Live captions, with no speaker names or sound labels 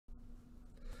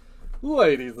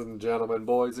Ladies and gentlemen,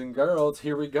 boys and girls,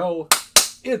 here we go.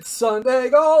 It's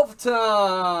Sunday golf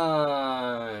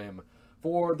time!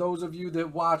 For those of you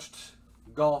that watched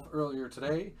golf earlier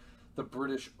today, the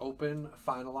British Open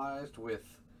finalized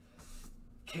with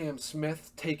Cam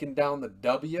Smith taking down the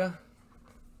W.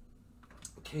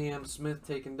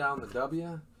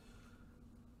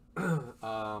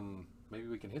 Maybe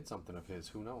we can hit something of his.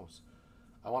 Who knows?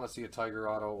 I want to see a Tiger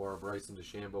auto or a Bryson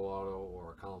DeChambeau auto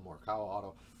or a Colin Morikawa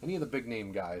auto. Any of the big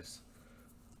name guys.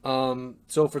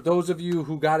 So for those of you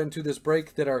who got into this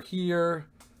break that are here,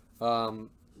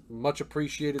 much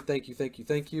appreciated. Thank you, thank you,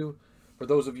 thank you. For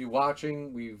those of you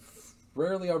watching, we've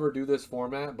rarely ever do this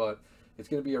format, but it's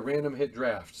going to be a random hit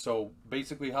draft. So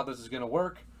basically how this is going to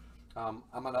work, I'm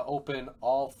going to open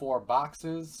all 4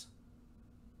 boxes.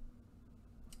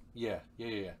 Yeah.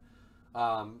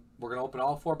 We're going to open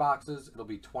all 4 boxes. It'll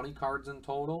be 20 cards in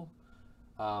total.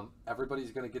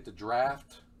 Everybody's going to get to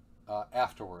draft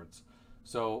afterwards.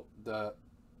 So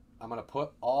I'm going to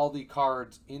put all the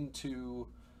cards into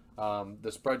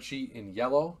the spreadsheet in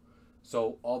yellow.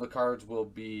 So all the cards will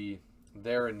be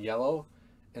there in yellow.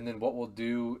 And then what we'll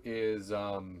do is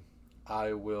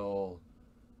I will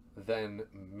then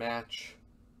match,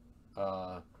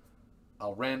 I'll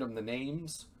random the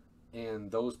names,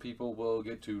 and those people will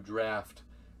get to draft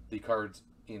the cards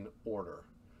in order.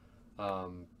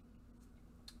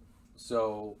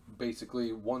 So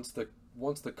basically, once the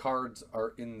cards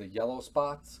are in the yellow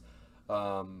spots,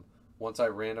 once I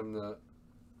random the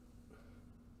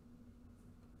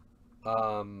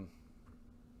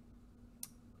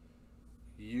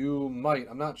you might,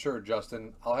 I'm not sure,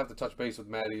 Justin. I'll have to touch base with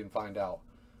Maddie and find out.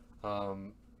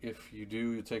 If you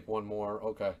do, you take one more.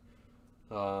 Okay.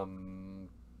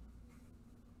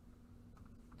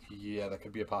 Yeah, that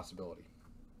could be a possibility.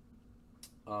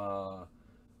 So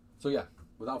yeah,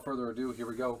 without further ado, here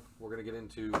we go. We're going to get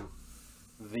into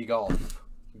the golf.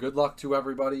 Good luck to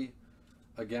everybody.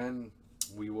 Again,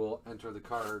 we will enter the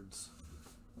cards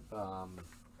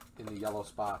in the yellow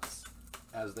spots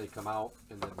as they come out,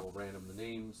 and then we'll random the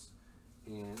names,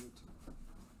 and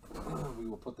we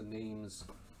will put the names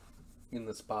in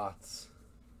the spots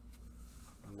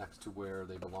next to where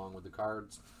they belong with the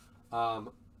cards.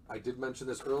 I did mention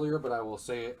this earlier, but I will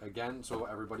say it again so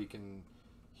everybody can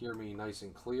hear me nice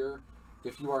and clear.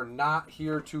 If you are not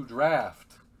here to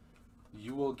draft,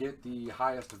 you will get the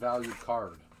highest valued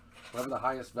card. Whatever the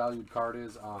highest valued card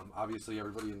is, obviously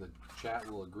everybody in the chat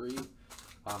will agree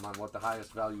on what the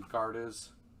highest valued card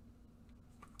is.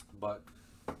 But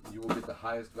you will get the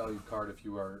highest valued card if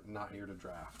you are not here to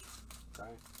draft.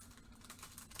 Okay?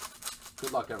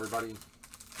 Good luck, everybody.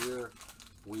 Here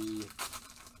we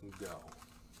go.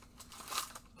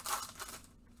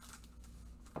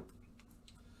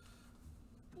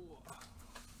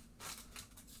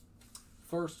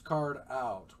 First card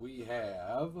out, we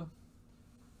have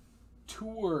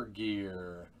Tour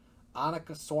Gear,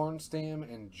 Annika Sorenstam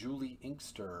and Julie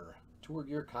Inkster. Tour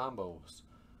Gear combos.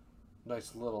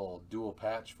 Nice little dual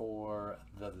patch for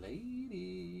the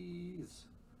ladies.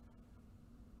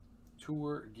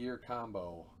 Tour Gear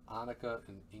combo, Annika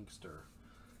and Inkster.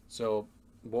 So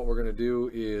what we're going to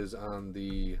do is on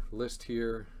the list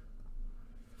here,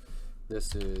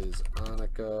 this is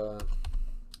Annika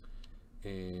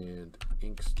and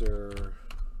Inkster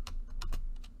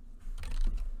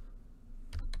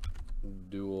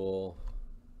dual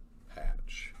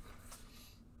patch.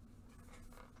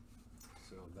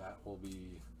 So that will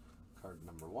be card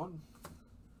number 1.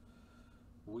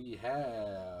 We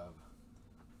have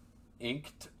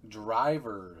Inked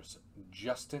Drivers,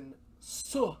 Justin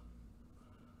Suh.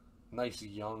 Nice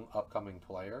young upcoming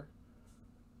player.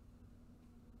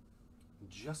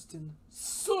 Justin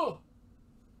Suh.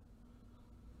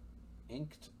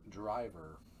 Inked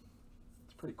Driver.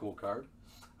 It's a pretty cool card.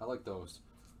 I like those.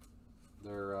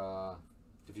 They're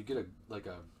if you get a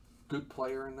good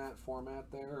player in that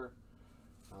format there,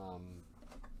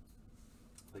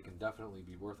 they can definitely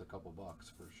be worth a couple bucks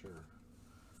for sure.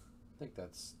 I think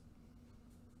that's,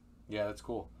 yeah, that's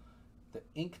cool. The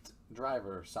Inked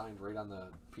Driver signed right on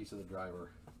the piece of the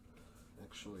driver.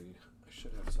 Actually, I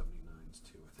should have 79s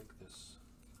too. I think this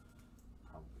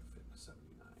probably fit in a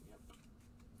 79. Yep.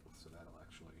 So that'll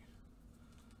actually,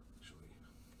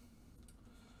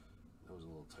 that was a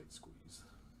little tight squeeze.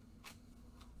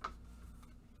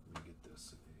 Let me get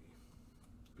this in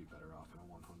be better off in a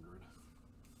 100.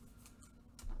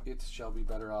 It shall be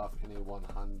better off in a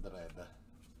 100. There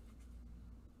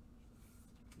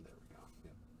we go.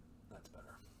 Yep, that's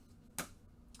better.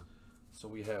 So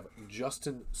we have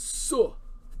Justin Suh.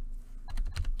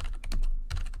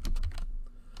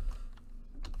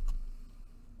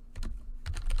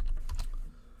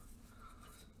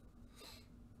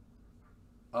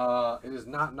 It is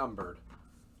not numbered.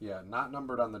 Yeah, not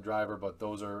numbered on the driver, but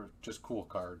those are just cool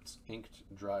cards. Inked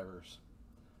drivers.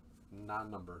 Not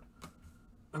numbered.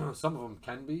 Some of them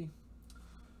can be.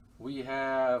 We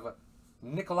have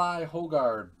Nikolai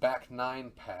Hogard, back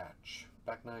 9 patch.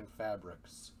 Back 9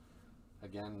 fabrics.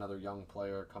 Again, another young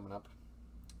player coming up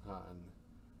on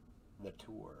the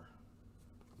tour.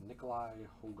 Nikolai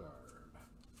Hogard.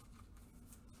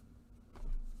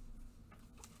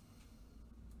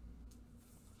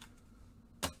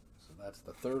 So that's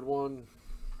the third one.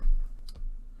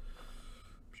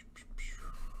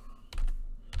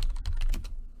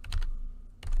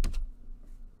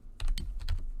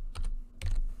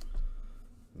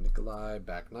 Nikolai,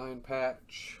 back 9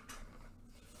 patch.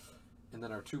 And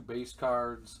then our 2 base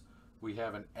cards, we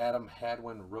have an Adam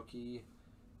Hadwin rookie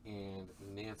and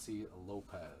Nancy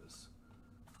Lopez.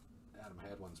 Adam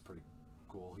Hadwin's pretty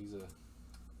cool. He's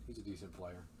a decent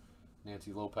player.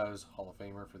 Nancy Lopez, Hall of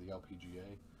Famer for the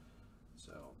LPGA.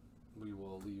 So we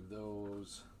will leave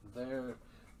those there.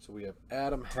 So we have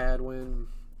Adam Hadwin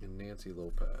and Nancy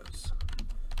Lopez.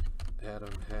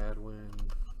 Adam Hadwin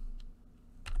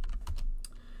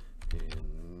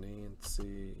and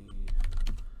Nancy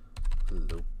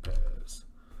Lopez.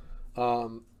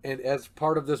 And as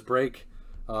part of this break,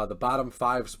 the bottom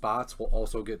 5 spots will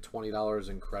also get $20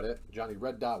 in credit. Johnny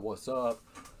Red Dot, what's up?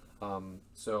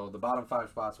 So the bottom 5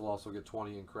 spots will also get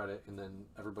 20 in credit, and then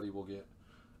everybody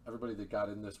that got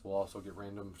in this will also get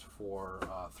randoms for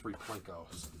 3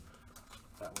 Plinkos.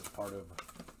 That was part of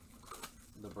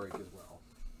the break as well.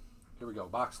 Here we go.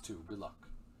 Box 2. Good luck.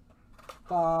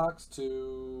 Box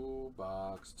 2.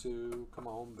 Box 2. Come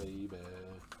on, baby.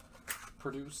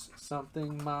 Produce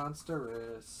something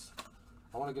monstrous.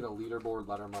 I want to get a leaderboard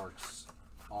letter marks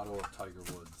auto of Tiger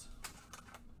Woods.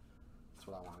 That's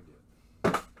what I want to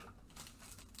get.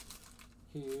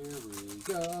 Here we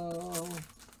go.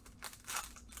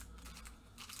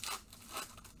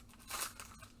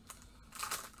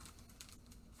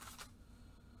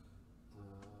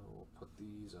 We'll put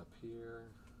these up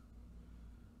here.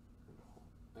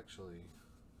 Actually,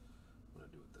 I'm going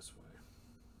to do it this way.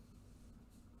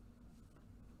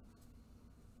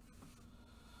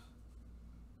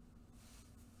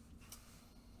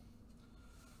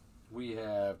 We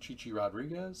have Chichi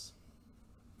Rodriguez,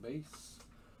 base.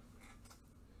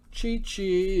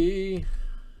 Chichi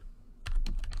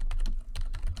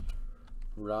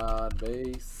Rod,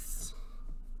 base.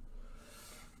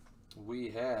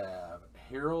 We have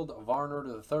Harold Varner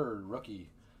III, rookie.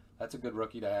 That's a good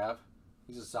rookie to have.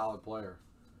 He's a solid player.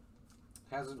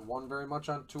 Hasn't won very much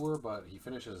on tour, but he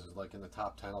finishes like in the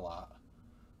top 10 a lot.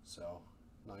 So,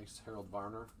 nice. Harold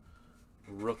Varner.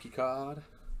 Rookie card.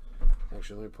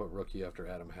 Actually, let me put rookie after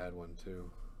Adam Hadwin, too.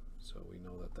 So we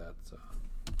know that that's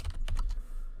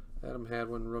Adam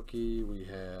Hadwin rookie. We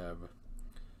have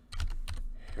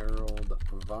Harold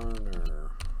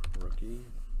Varner rookie.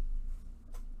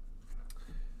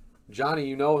 Johnny,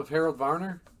 you know of Harold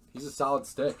Varner? He's a solid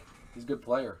stick. He's a good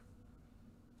player.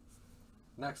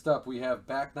 Next up, we have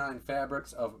back 9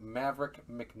 fabrics of Maverick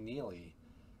McNeely.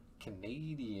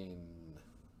 Canadian.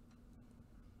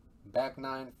 Back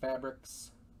 9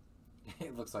 fabrics.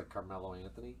 It looks like Carmelo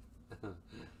Anthony.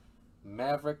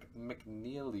 Maverick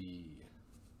McNeely.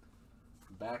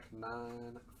 Back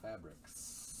 9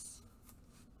 fabrics.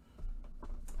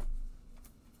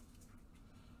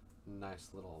 Nice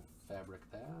little fabric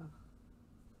there.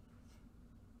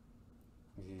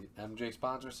 MJ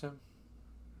sponsors him.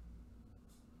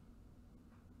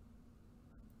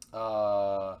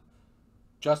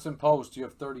 Justin Post, you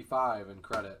have 35 in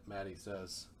credit, Maddie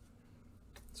says.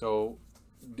 So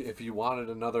if you wanted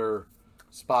another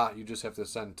spot, you just have to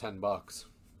send $10.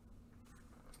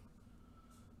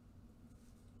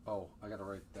 Oh, I gotta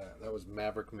write that. That was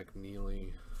Maverick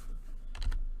McNeely.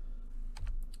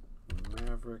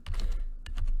 Maverick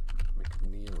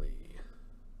McNeely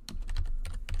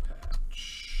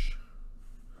patch.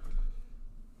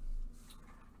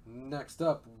 Next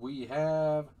up, we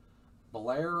have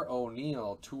Blair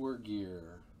O'Neal Tour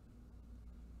Gear.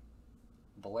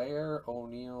 Blair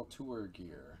O'Neal Tour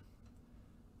Gear.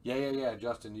 Yeah,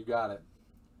 Justin, you got it.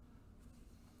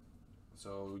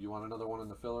 So you want another one in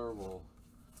the filler? We'll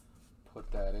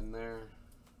put that in there.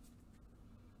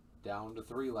 Down to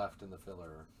 3 left in the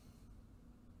filler.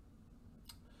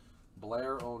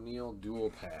 Blair O'Neal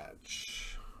dual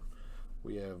patch.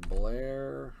 We have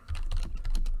Blair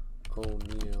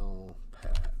O'Neal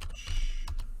patch.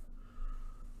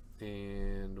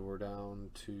 And we're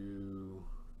down to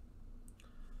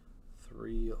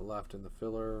 3 left in the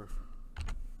filler.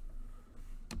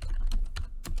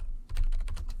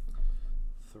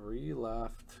 3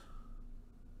 left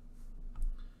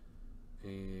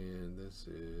And this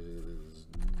is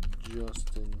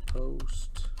Justin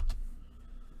Post.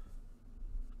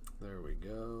 There we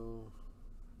go.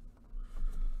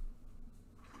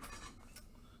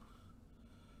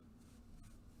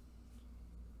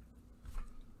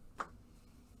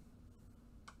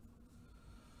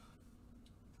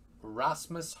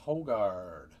 Rasmus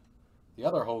Højgaard. The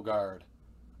other Højgaard.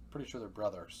 Pretty sure they're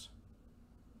brothers.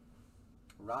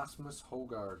 Rasmus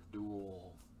Højgaard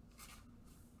duel.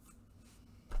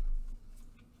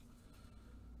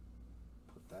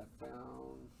 Put that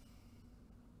down.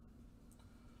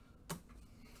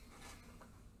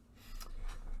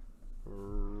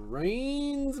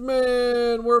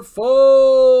 Rainsman, we're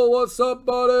full. What's up,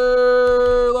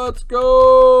 buddy? Let's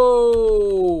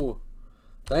go.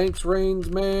 Thanks,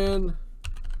 Rainsman.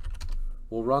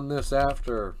 We'll run this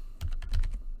after.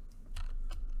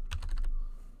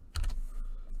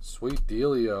 Sweet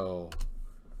dealio.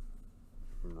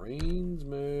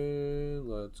 Rainsman,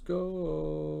 let's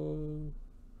go.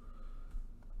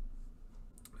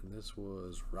 And this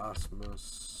was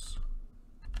Rasmus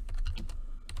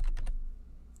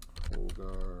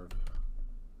Højgaard.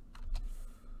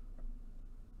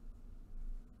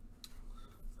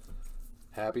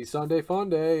 Happy Sunday fun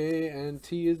day, and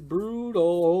tea is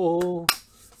brutal.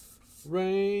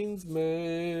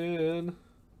 Rainsman.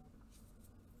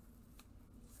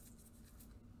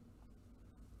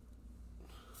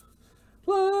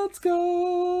 Let's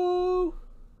go.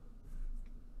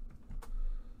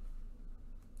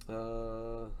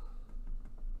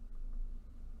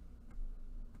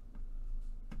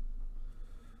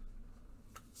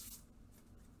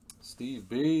 Steve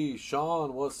B,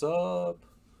 Sean, what's up?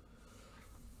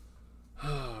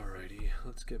 Alrighty,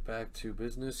 let's get back to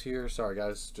business here. Sorry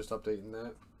guys, just updating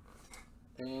that.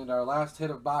 And our last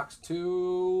hit of box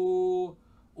 2.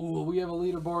 Ooh, we have a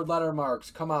leaderboard letter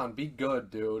marks. Come on, be good,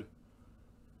 dude.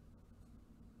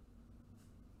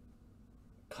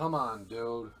 Come on,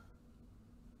 dude.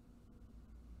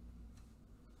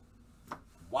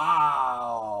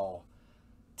 Wow.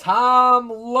 Tom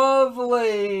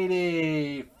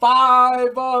Lovelady.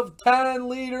 5 of 10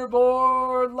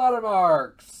 leaderboard letter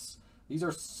marks. These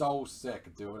are so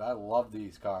sick, dude. I love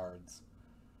these cards.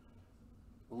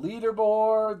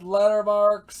 Leaderboard letter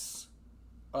marks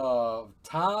of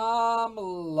Tom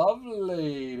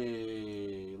Lovelady.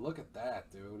 Look at that,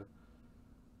 dude.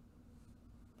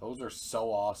 Those are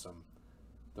so awesome.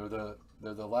 They're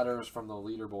the letters from the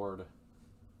leaderboard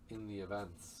in the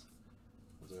events.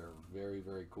 Those are very,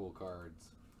 very cool cards.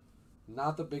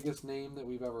 Not the biggest name that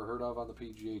we've ever heard of on the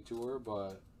PGA Tour,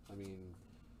 but I mean,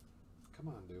 come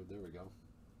on, dude. There we go.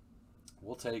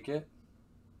 We'll take it.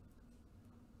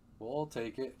 We'll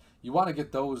take it. You want to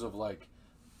get those of like,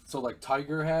 so like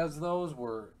Tiger has those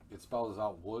where it spells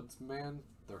out Woods, man.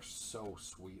 They're so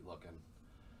sweet looking.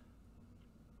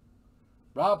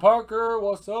 Rob Parker,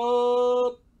 what's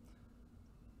up?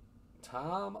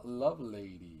 Tom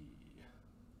Lovelady.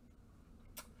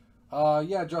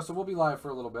 Yeah, Justin, we'll be live for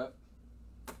a little bit.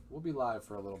 We'll be live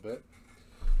for a little bit.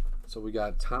 So we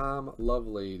got Tom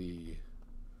Lovelady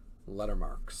letter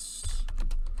marks.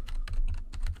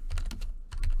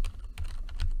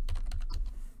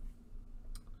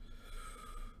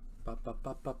 Ba ba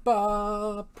ba ba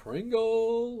ba.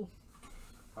 Pringle.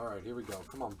 All right, here we go.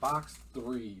 Come on, box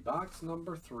 3. Box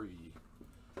number 3.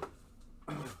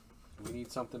 We need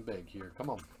something big here. Come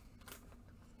on.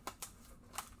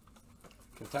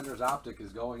 Contenders Optic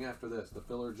is going after this. The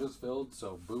filler just filled,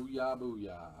 so booyah,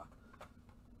 booyah.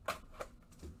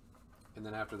 And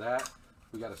then after that,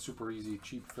 we got a super easy,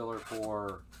 cheap filler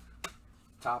for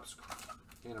Topps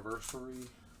Anniversary.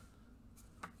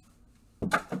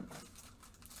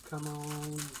 Come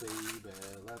on, baby.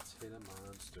 Let's hit a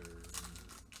monster.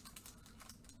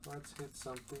 Let's hit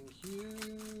something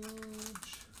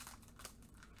huge.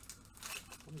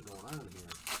 What's going on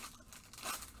here?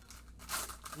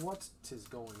 What is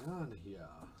going on here?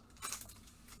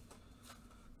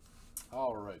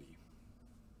 Alrighty.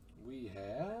 We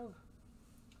have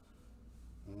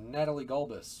Natalie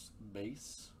Gulbis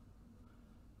base.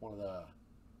 One of the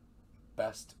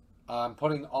best. I'm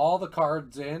putting all the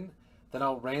cards in, then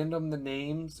I'll random the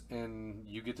names, and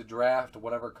you get to draft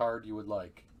whatever card you would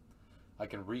like. I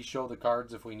can re-show the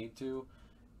cards if we need to.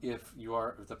 If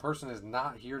the person is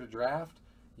not here to draft,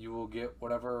 you will get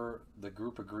whatever the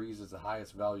group agrees is the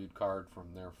highest valued card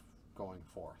from their going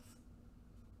forth.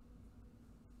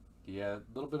 Yeah, a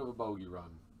little bit of a bogey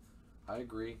run. I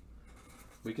agree.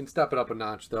 We can step it up a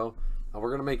notch, though. We're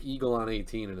going to make Eagle on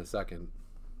 18 in a second.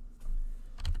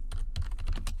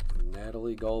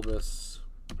 Natalie Gulbis.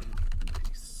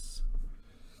 Nice.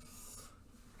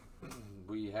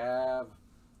 We have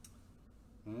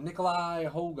Nikolai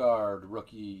Hogard,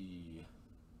 rookie.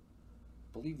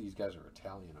 I believe these guys are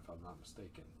Italian, if I'm not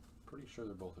mistaken. Pretty sure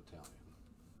they're both Italian.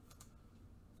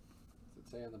 Does it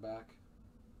say on the back?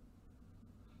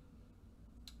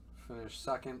 Finished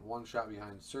second, one shot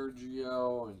behind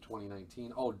Sergio in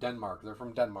 2019. Oh, Denmark. They're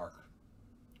from Denmark.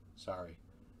 Sorry.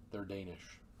 They're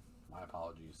Danish. My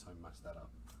apologies. I messed that up.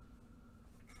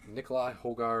 Nikolai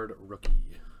Hogard,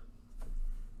 rookie.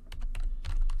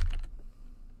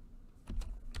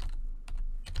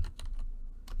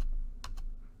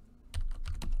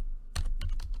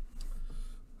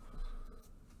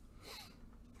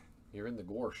 You're in the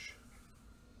Gorsh.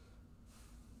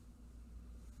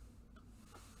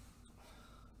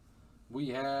 We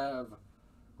have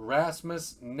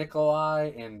Rasmus,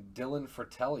 Nikolai, and Dylan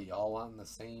Fratelli all on the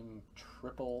same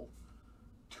triple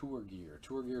Tour Gear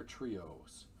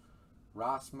trios.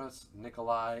 Rasmus,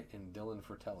 Nikolai, and Dylan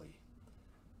Fratelli.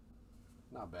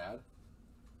 Not bad.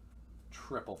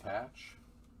 Triple patch.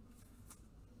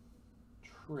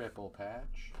 Triple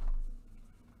patch.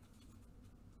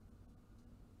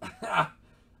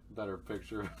 Better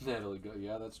picture of Natalie.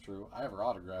 Yeah, that's true. I have her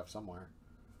autograph somewhere.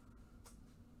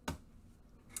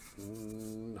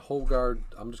 Hogard.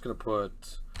 I'm just going to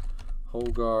put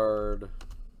Hogard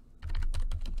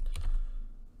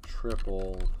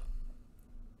triple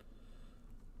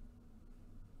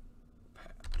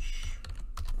patch.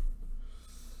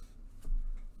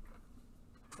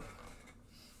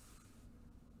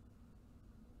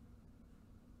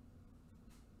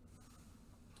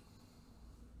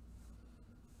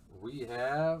 We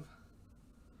have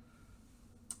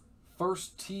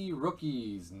first tee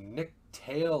rookies, Nick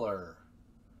Taylor,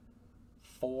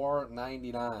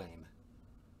 $4.99.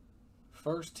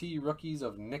 First tee rookies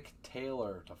of Nick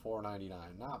Taylor to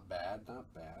 $4.99. Not bad,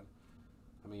 not bad.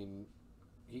 I mean,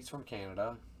 he's from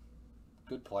Canada.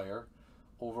 Good player.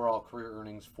 Overall career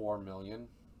earnings $4 million.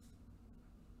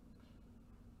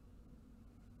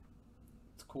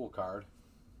 It's a cool card.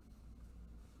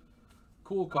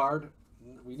 Cool card.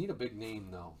 We need a big name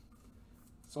though.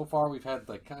 So far we've had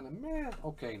like kind of meh,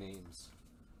 okay names.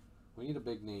 We need a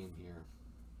big name here.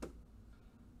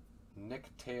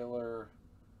 Nick Taylor,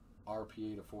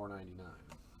 RPA to $4.99.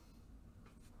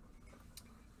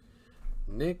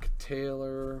 Nick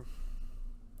Taylor.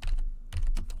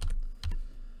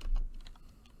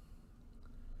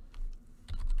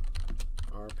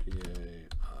 RPA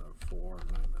out of $4.99.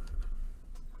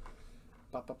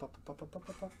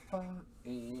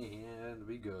 And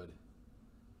be good.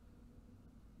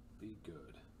 Be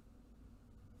good.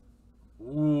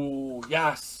 Ooh,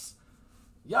 yes!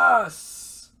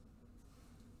 Yes!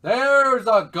 There's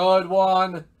a good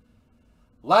one.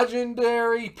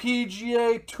 Legendary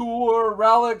PGA Tour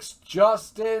relics,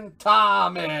 Justin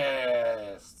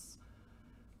Thomas.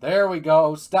 There we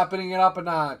go, stepping it up a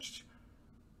notch.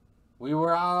 We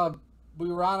were on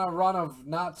a run of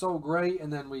not so great,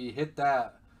 and then we hit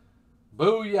that.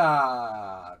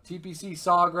 Booyah! TPC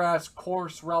Sawgrass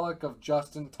course relic of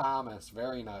Justin Thomas.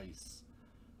 Very nice.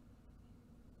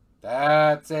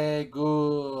 That's a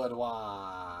good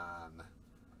one.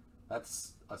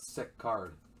 That's a sick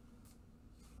card.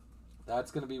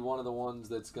 That's going to be one of the ones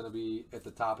that's going to be at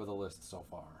the top of the list so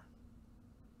far.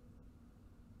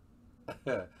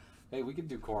 Hey, we could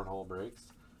do cornhole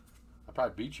breaks. I'll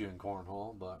probably beat you in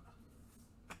cornhole, but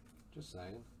just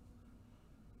saying.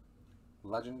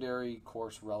 Legendary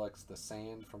course relics, the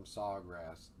sand from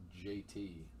Sawgrass,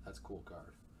 JT. That's a cool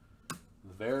card.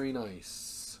 Very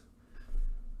nice.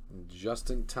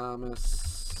 Justin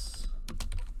Thomas,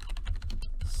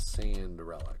 sand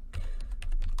relic.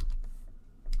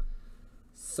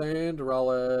 Sand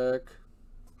relic.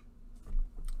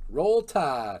 Roll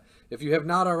Tide. If you have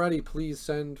not already, please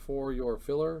send for your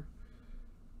filler.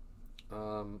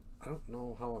 I don't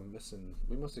know how I'm missing.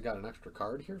 We must have got an extra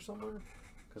card here somewhere,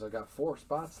 because I got 4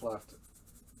 spots left.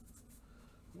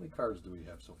 How many cards do we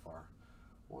have so far?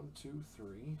 1, 2,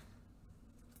 3,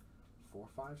 4,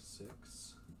 5,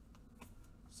 6,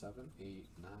 7, 8,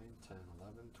 9, 10,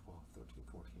 11, 12, 13,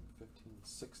 14, 15,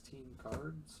 16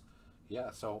 cards.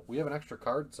 Yeah, so we have an extra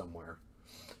card somewhere.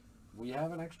 We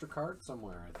have an extra card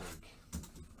somewhere, I think.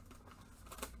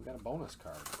 We got a bonus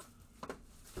card.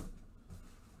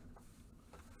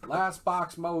 Last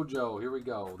box mojo. Here we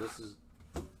go. This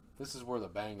is where the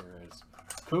banger is.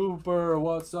 Cooper,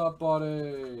 what's up,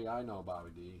 buddy? I know, Bobby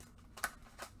D.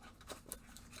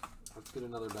 Let's get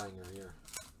another banger here.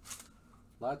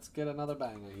 Let's get another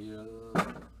banger here.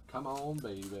 Come on,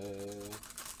 baby.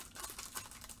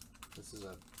 This is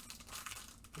a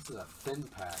thin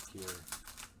pack here.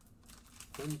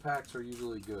 Thin packs are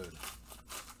usually good.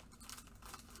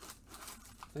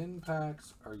 Thin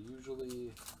packs are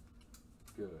usually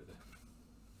good.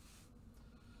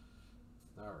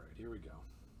 All right, here we go.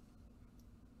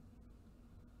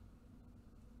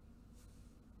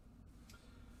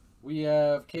 We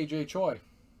have KJ Choi.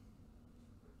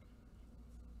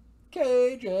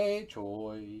 KJ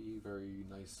Choi, very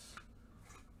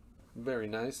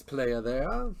nice player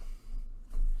there.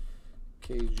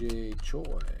 KJ Choi,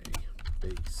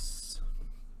 base.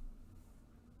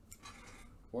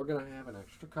 We're gonna have an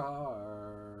extra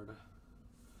card.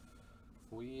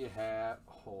 We have,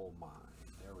 oh my,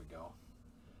 there we go.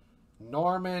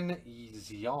 Norman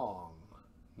Zhang.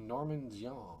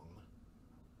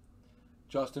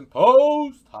 Justin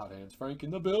Post. Hot Hands Frank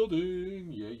in the building.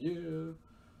 Yeah, yeah.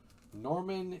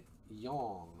 Norman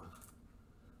Young.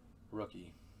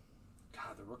 Rookie.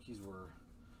 God, the rookies were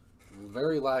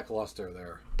very lackluster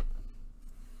there.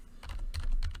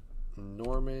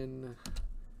 Norman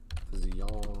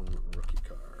Zhang rookie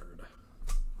card.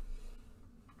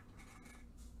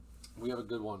 We have a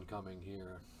good one coming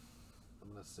here. I'm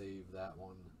going to save that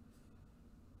one.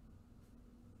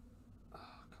 Oh,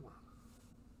 come on.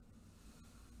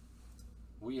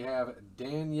 We have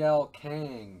Danielle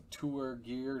Kang, Tour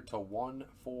Gear to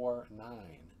 149.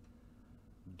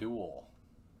 Dual.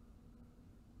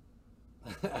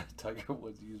 Tiger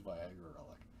Woods used by Agri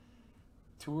Relic.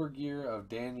 Tour Gear of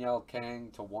Danielle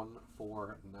Kang to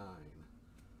 149.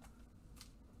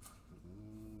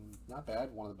 Not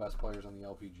bad. One of the best players on the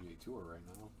LPGA Tour right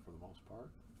now, for the most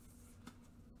part.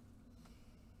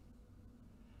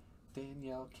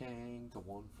 Danielle Kang to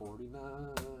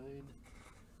 149.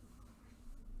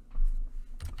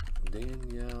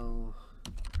 Danielle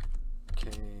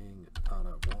Kang out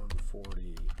of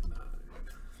 149.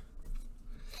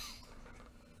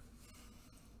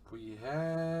 We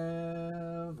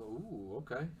have, ooh,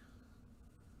 okay.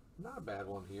 Not a bad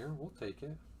one here. We'll take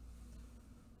it.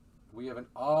 We have an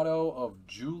auto of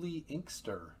Julie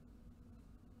Inkster.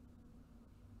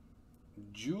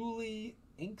 Julie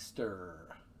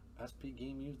Inkster. SP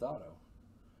Game Used auto.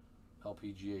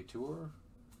 LPGA Tour.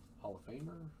 Hall of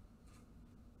Famer.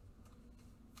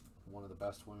 One of the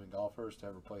best women golfers to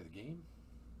ever play the game.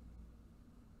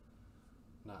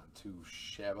 Not too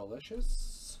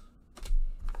shabalicious.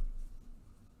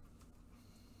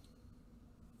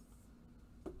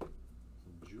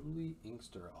 Julie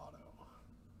Inkster auto.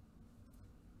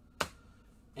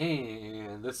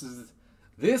 And this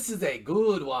is a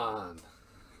good one.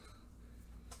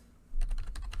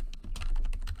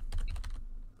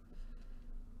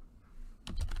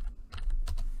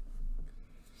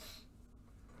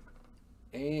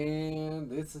 And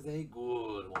this is a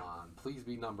good one. Please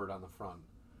be numbered on the front.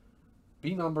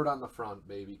 Be numbered on the front,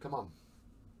 baby. Come on.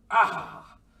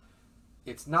 Ah!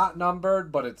 It's not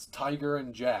numbered, but it's Tiger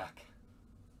and Jack.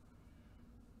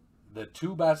 The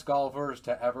two best golfers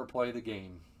to ever play the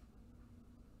game.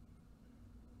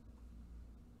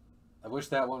 I wish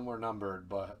that one were numbered,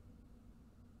 but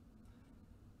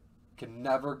can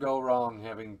never go wrong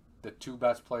having the two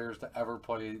best players to ever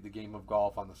play the game of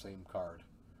golf on the same card.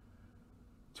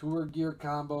 Tour Gear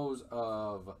combos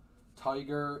of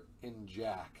Tiger and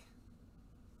Jack.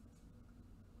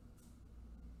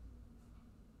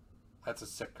 That's a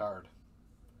sick card.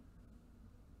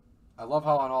 I love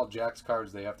how on all Jack's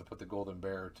cards they have to put the Golden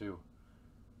Bear too.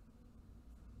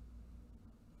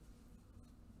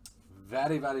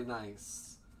 Very, very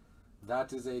nice.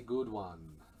 That is a good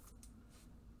one.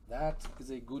 That is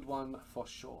a good one for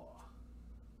sure.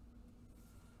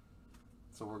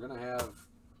 So we're going to have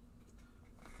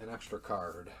an extra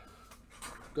card.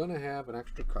 Gonna have an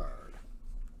extra card.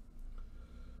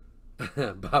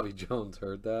 Bobby Jones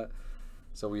heard that.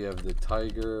 So we have the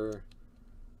Tiger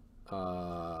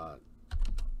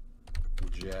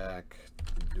Jack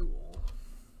duel.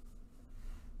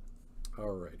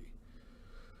 Alrighty.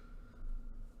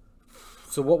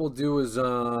 So what we'll do is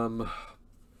we'll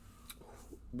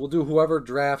do whoever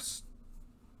drafts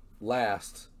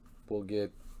last will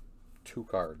get 2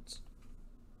 cards.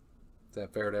 Is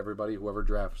that fair to everybody? Whoever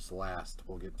drafts last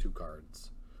will get 2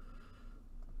 cards.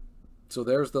 So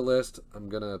there's the list. I'm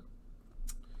going to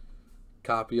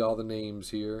copy all the names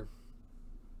here.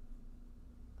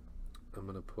 I'm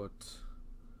going to put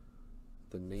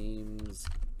the names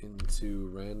into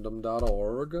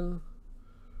random.org.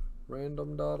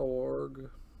 Random.org.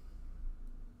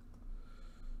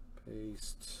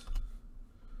 Paste.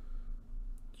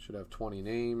 Should have 20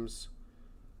 names.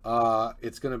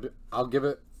 It's going to be, I'll give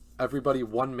it everybody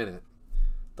 1 minute.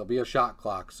 There'll be a shot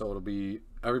clock, so it'll be,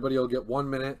 everybody will get 1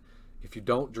 minute. If you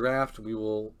don't draft, we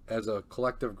will, as a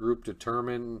collective group,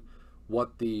 determine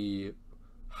what the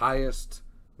highest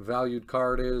valued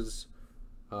card is.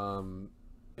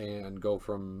 and go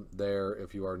from there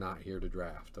if you are not here to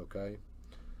draft, okay?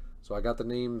 So I got the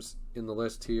names in the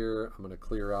list here. I'm going to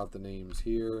clear out the names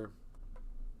here.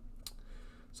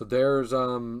 So there's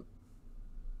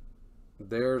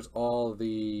all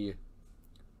the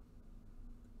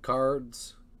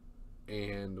cards,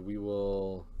 and we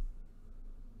will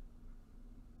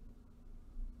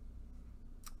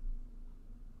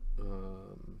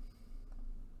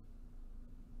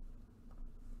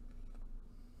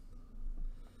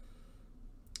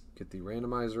get the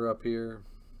randomizer up here,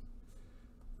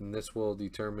 and this will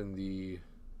determine the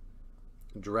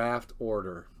draft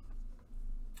order.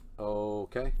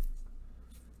 Okay.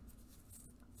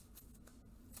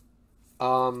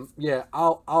 Yeah,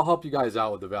 I'll help you guys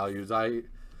out with the values. I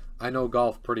know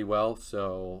golf pretty well,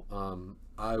 so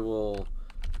I will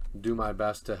do my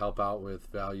best to help out with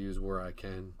values where I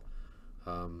can.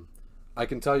 I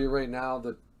can tell you right now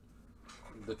that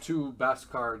the two best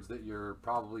cards that you're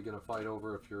probably going to fight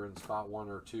over if you're in spot 1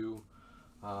 or 2,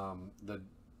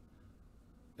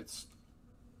 it's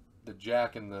the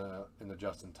Jack and the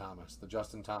Justin Thomas. The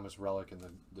Justin Thomas Relic and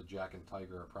the Jack and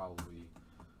Tiger are probably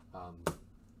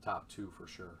top 2 for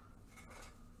sure.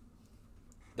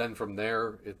 Then from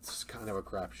there, it's kind of a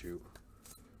crapshoot.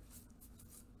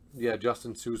 Yeah,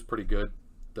 Justin Sue's pretty good.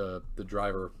 The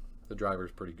driver's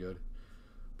pretty good,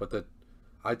 but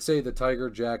I'd say the Tiger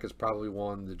Jack is probably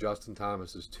 1, the Justin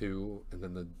Thomas is 2, and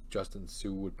then the Justin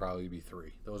Sue would probably be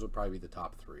 3. Those would probably be the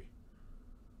top 3.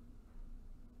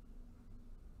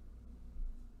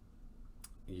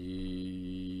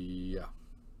 Yeah.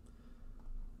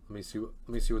 Let me see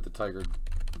what the Tiger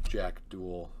Jack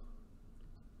duel.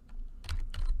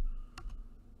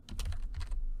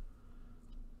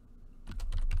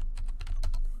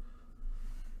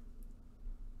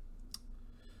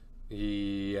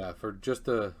 Yeah, for just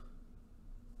the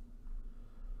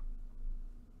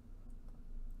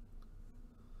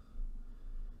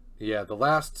the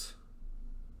last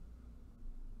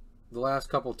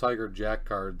couple Tiger Jack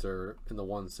cards are in the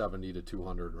 170 to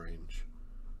 200 range.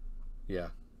 Yeah,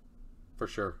 for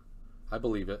sure. I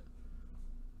believe it.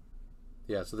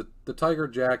 Yeah, so the Tiger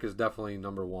Jack is definitely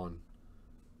number 1.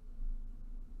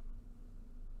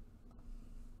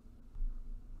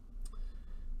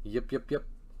 Yep.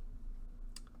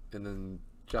 And then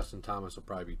Justin Thomas will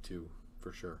probably be 2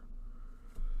 for sure.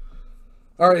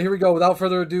 All right, here we go. Without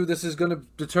further ado, this is going to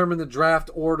determine the draft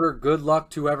order. Good luck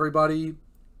to everybody.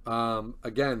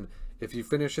 Again, if you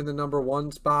finish in the number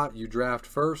 1 spot, you draft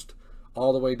first,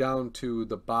 all the way down to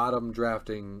the bottom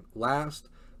drafting last.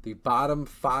 The bottom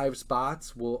 5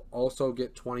 spots will also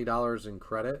get $20 in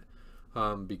credit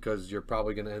because you're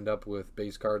probably going to end up with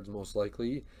base cards most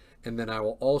likely. And then I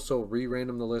will also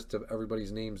re-random the list of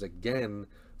everybody's names again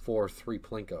for 3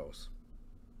 Plinkos.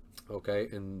 Okay,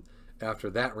 and after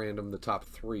that random, the top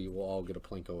 3 will all get a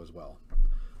Plinko as well.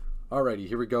 Alrighty,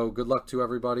 here we go. Good luck to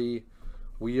everybody.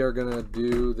 We are going to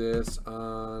do this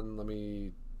on, let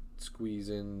me squeeze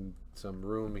in some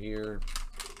room here.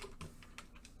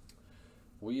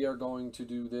 We are going to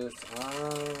do this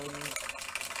on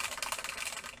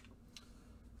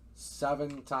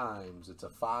 7 times. It's a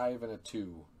 5 and a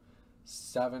 2.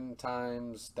 7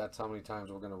 times. That's how many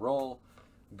times we're going to roll.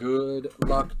 Good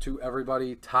luck to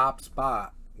everybody. Top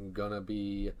spot. Gonna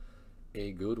be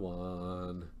a good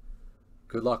one.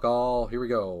 Good luck all. Here we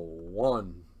go.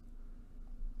 1,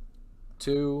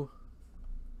 2,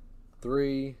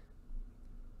 3,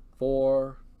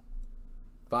 4,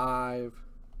 5,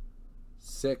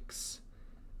 6,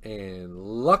 and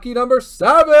lucky number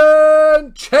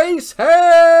 7, Chase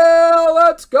Hale.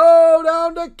 Let's go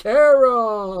down to Karam.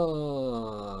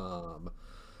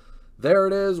 There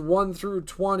it is, 1 through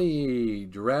 20.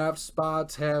 Draft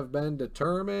spots have been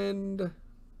determined.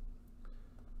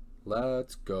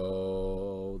 Let's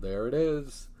go. There it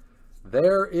is.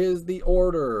 There is the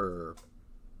order.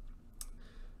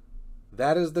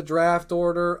 That is the draft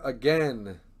order.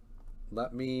 Again,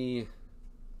 let me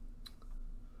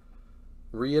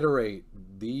reiterate.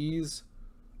 These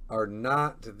are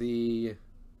not the...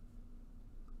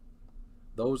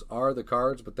 Those are the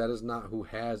cards, but that is not who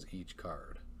has each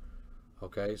card.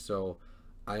 Okay, so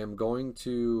I am going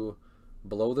to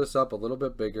blow this up a little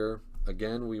bit bigger.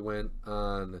 Again, we went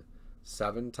on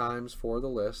 7 times for the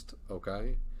list.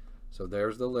 Okay, so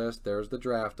there's the list. There's the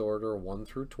draft order, 1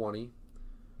 through 20.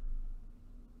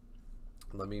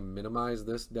 Let me minimize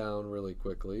this down really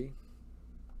quickly.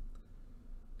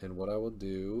 And what I will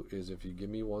do is, if you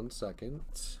give me 1 second,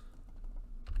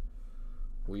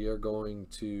 we are going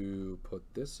to put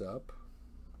this up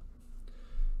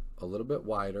a little bit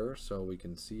wider so we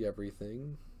can see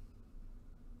everything.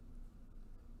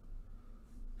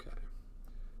 Okay.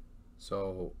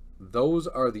 So those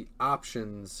are the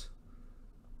options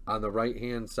on the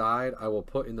right-hand side. I will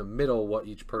put in the middle what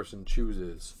each person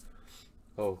chooses.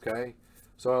 Okay?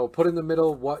 So I will put in the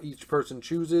middle what each person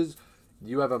chooses.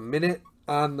 You have a minute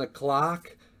on the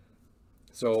clock.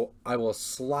 So I will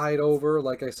slide over,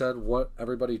 like I said, what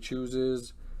everybody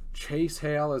chooses. Chase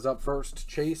Hale is up first.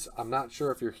 Chase, I'm not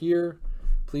sure if you're here.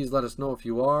 Please let us know if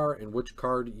you are and which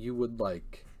card you would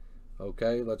like.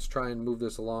 Okay, let's try and move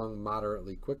this along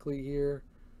moderately quickly here.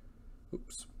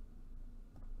 Oops.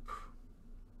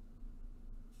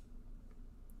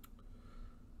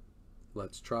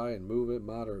 Let's try and move it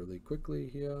moderately quickly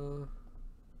here.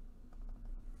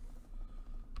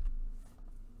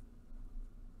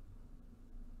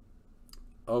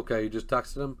 Okay, you just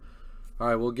texted him. All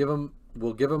right, we'll give him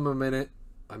a minute.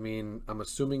 I mean, I'm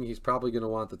assuming he's probably going to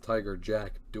want the Tiger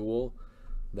Jack duel.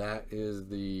 That is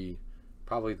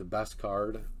probably the best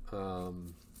card,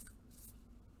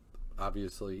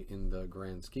 obviously in the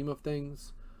grand scheme of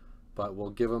things. But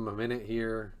we'll give him a minute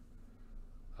here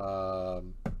to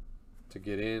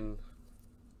get in,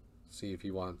 see if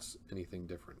he wants anything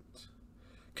different.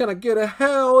 Can I get a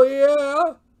hell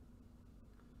yeah?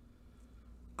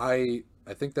 I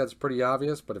think that's pretty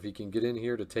obvious, but if he can get in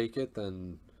here to take it,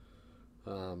 then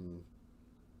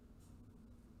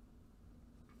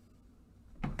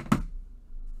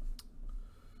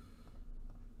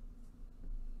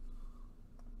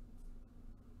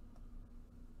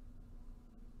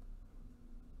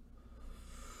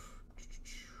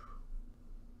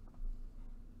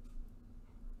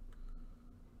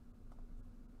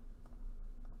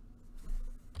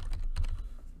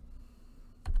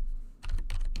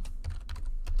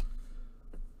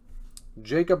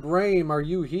Jacob Rame, are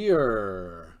you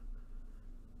here?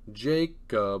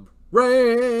 Jacob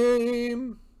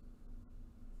Rame.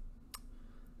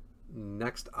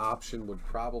 Next option would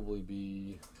probably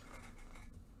be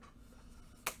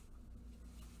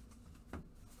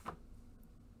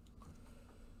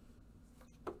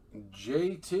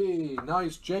JT.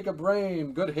 Nice, Jacob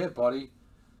Rame. Good hit, buddy.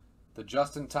 The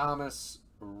Justin Thomas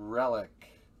relic.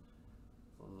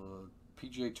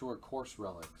 PGA Tour course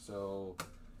relic. So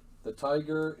the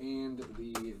Tiger and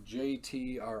the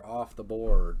JT are off the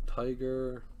board.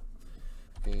 Tiger,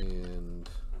 and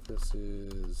this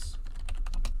is,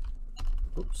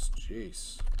 oops,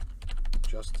 jeez,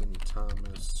 Justin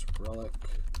Thomas relic.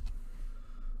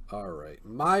 All right,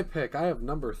 my pick. I have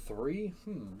number 3.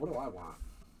 What do I want?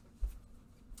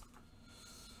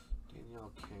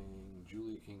 Danielle King,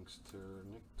 Julie Inkster,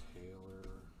 Nick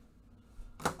Taylor.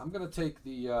 I'm gonna take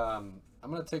the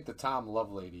Tom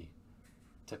Lovelady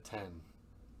to 10.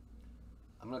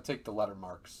 I'm going to take the letter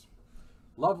marks.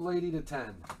 Lovelady to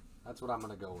 10. That's what I'm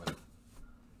going to go with.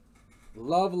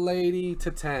 Lovelady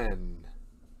to 10.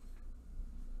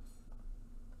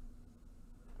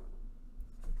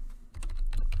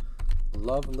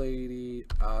 Lovelady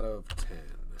out of 10.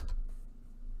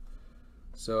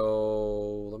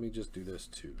 So let me just do this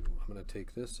too. I'm going to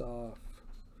take this off.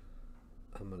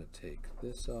 I'm going to take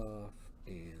this off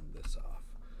and this off.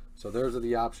 So those are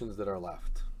the options that are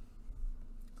left.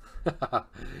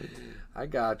 I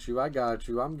got you.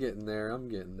 I'm getting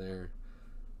there.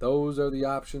 Those are the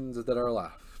options that are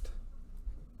left.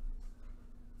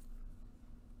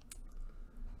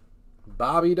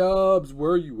 Bobby Dubs,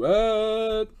 where you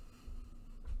at?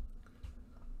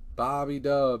 Bobby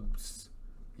Dubs,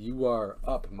 you are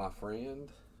up, my friend.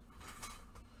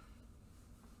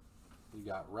 You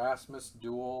got Rasmus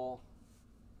Duel.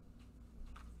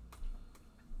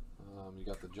 You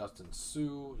got the Justin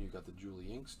Sue, you got the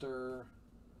Julie Inkster,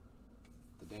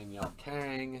 the Danielle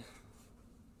Kang.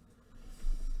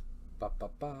 Ba, ba,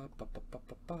 ba, ba, ba, ba,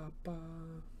 ba, ba.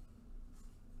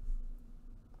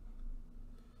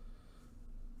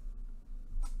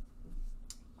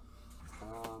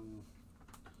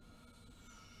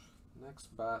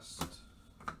 Next best.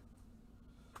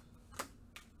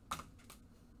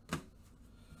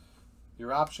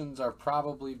 Your options are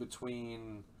probably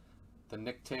between the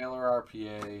Nick Taylor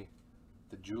RPA,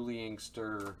 the Julie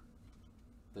Inkster,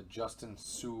 the Justin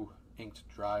Sue inked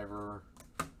driver,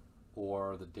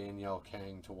 or the Danielle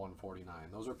Kang to 149.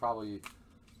 Those are probably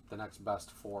the next best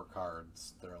 4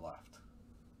 cards that are left.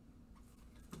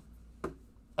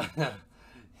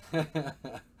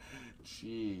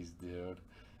 Jeez, dude.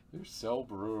 You're so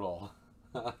brutal.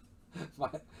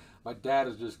 My dad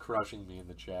is just crushing me in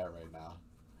the chat right now.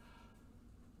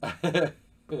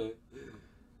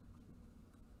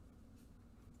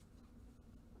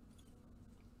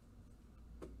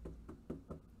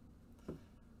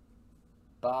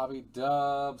 Bobby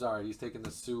Dubs. All right, he's taking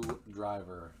the Sue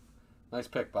driver. Nice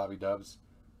pick, Bobby Dubs.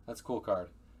 That's a cool card.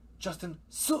 Justin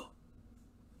Sue.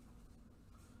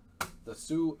 The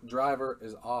Sue driver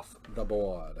is off the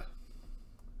board.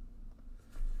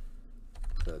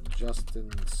 The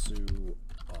Justin Sue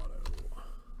auto.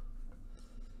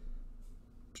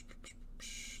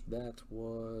 That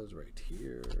was right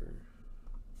here.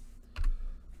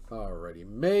 Alrighty,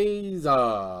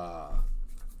 Mesa.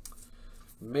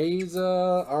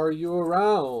 Mesa, are you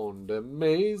around?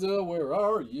 Mesa, where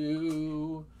are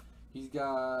you? He's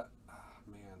got,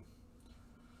 man,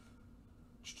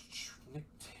 Nick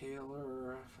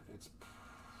Taylor. It's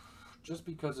just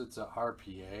because it's a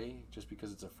RPA, just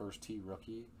because it's a first tee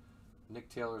rookie. Nick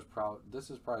Taylor's this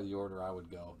is probably the order I would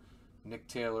go. Nick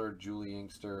Taylor, Julie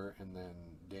Inkster, and then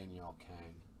Danielle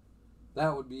Kang.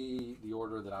 That would be the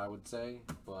order that I would say,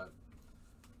 but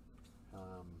I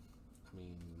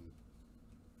mean,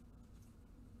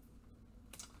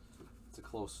 it's a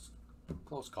close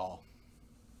call.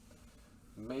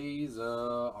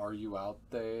 Mesa, are you out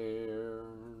there?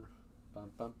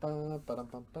 Bum, bum, bum, ba-dum,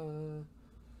 bum, bum.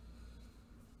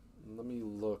 Let me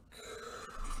look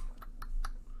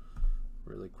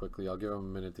really quickly. I'll give him a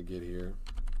minute to get here.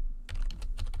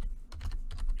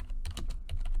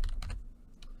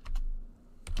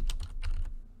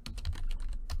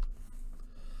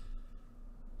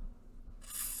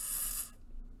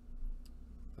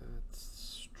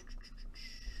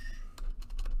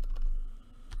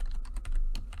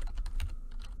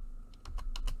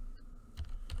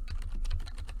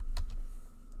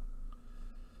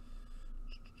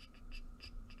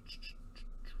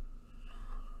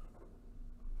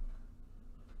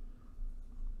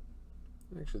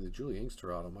 Actually, the Julie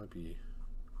Inkster auto might be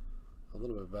a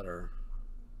little bit better.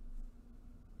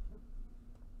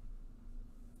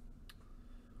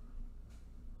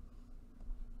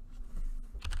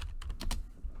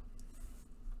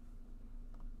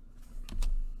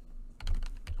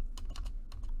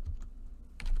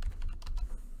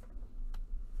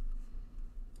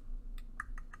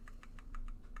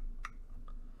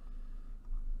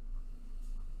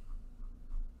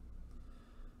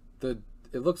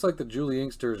 It looks like the Julie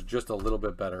Inkster is just a little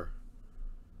bit better.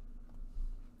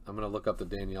 I'm going to look up the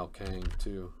Danielle Kang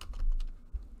too.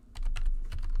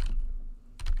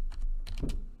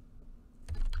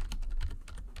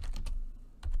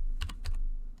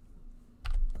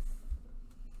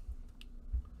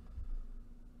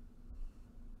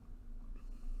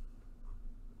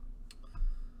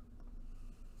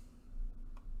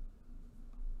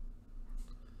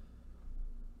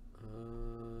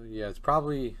 Yeah, it's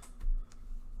probably...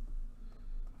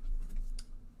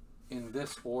 in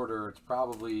this order, it's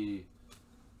probably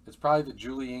the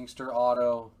Julie Inkster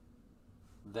auto,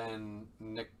 then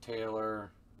Nick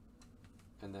Taylor,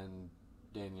 and then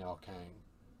Danielle Kang.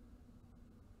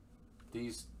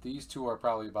 These two are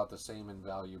probably about the same in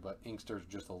value, but Inkster's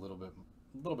just a little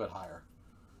bit higher.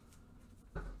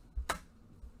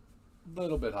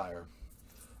 Little bit higher.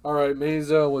 All right,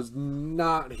 Mesa was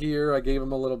not here. I gave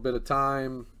him a little bit of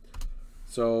time,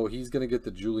 so he's gonna get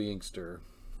the Julie Inkster.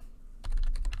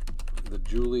 The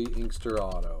Julie Inkster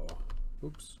auto.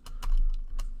 Oops.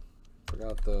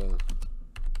 Forgot the...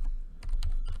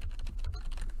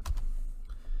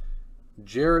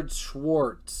 Jared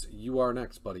Schwartz, you are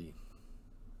next, buddy.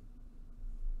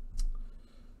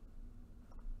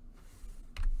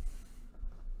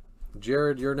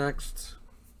 Jared, you're next.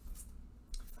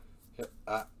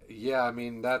 Yeah, I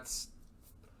mean, that's...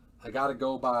 I got to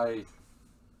go by...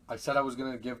 I said I was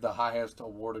going to give the highest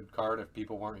awarded card if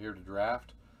people weren't here to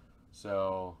draft.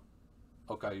 So,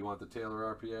 okay, you want the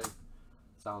Taylor RPA?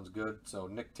 Sounds good. So,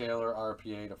 Nick Taylor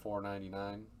RPA to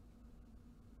 $4.99.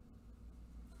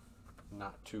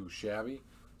 Not too shabby.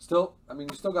 Still, I mean,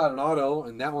 you still got an auto,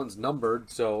 and that one's numbered,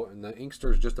 so, and the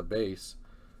Inkster is just a base.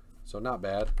 So, not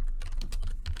bad.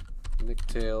 Nick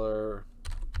Taylor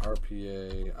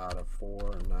RPA out of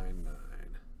 $4.99.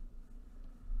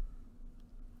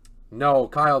 No,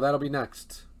 Kyle, that'll be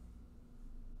next.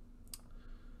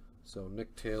 So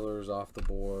Nick Taylor's off the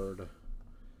board.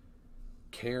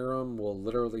 Karam will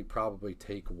literally probably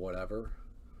take whatever.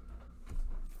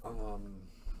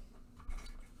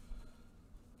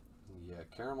 Yeah,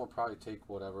 Karam will probably take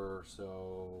whatever.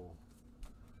 So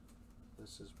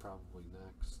this is probably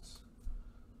next.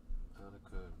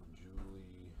 Annika, Julie.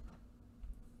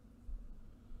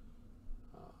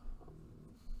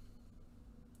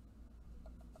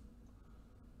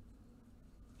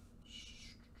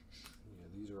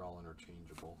 These are all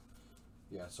interchangeable.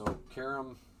 Yeah, so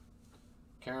Karam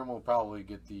will probably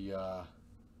get the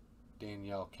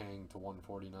Danielle Kang to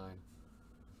 $149.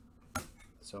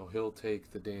 So he'll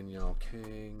take the Danielle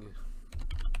Kang.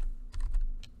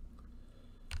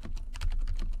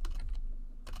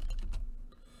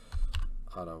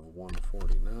 out of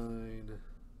 149.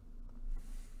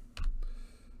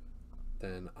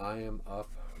 Then I am up.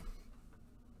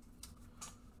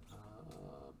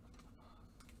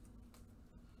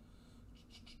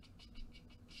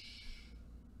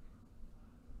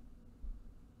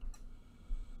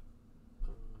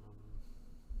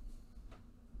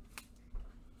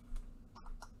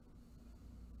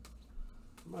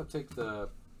 I'm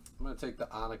gonna take the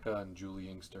Annika and Julie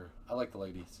Inkster. I like the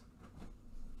ladies.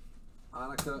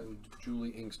 Annika and Julie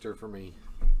Inkster for me.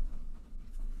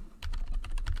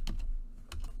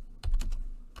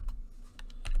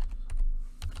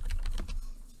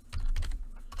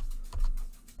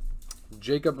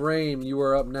 Jacob Rame, you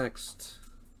are up next.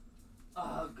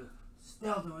 Ugh,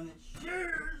 still doing it.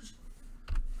 Cheers.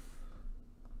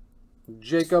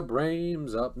 Jacob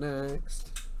Rame's up next.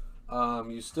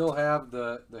 You still have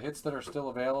the hits that are still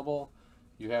available.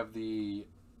 You have the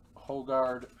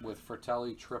Hogard with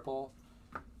Fratelli triple.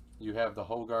 You have the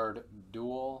Hogard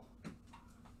dual.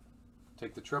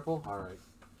 Take the triple? All right.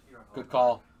 Good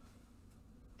call.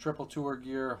 Triple tour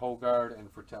gear, Hogard,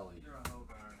 and Fratelli. You're a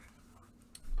Hogard.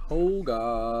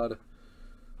 Hogard.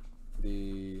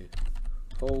 The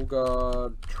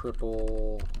Hogard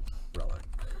triple relic.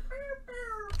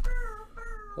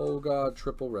 Hogard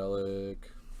triple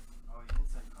relic. Oh, you didn't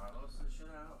send Carlos and shit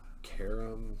out?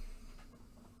 Karam.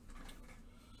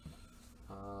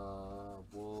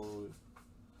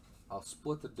 I'll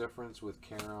split the difference with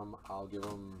Karam. I'll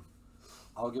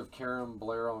give Karam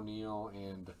Blair O'Neill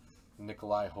and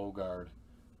Nikolai Hogard.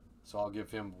 So I'll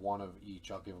give him one of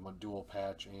each. I'll give him a dual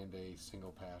patch and a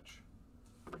single patch.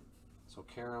 So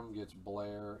Karam gets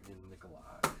Blair and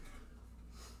Nikolai.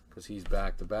 Because he's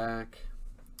back to back.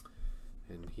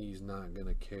 And he's not going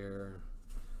to care.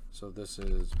 So this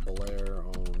is Blair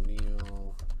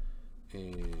O'Neill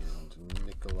and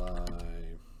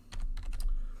Nikolai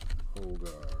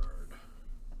Hogard.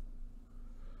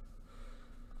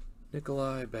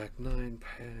 Nikolai back 9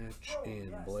 patch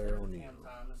and Blair O'Neill.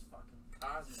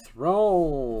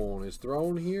 Throne. Is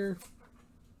Throne here?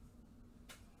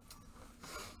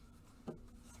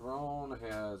 Throne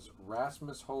has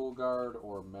Rasmus Hogard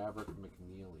or Maverick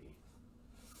McNeely.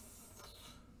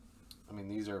 I mean,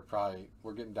 these are probably,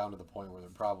 we're getting down to the point where they're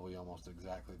probably almost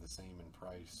exactly the same in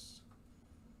price.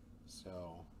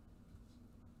 So,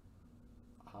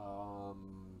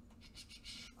 I'm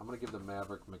going to give the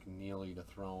Maverick McNeely to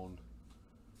Throne.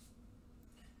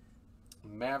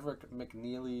 Maverick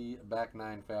McNeely, back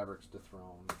 9 fabrics to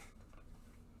Throne.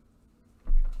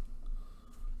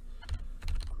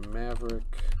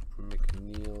 Maverick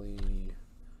McNeely.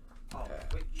 Oh,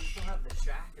 wait, you still have the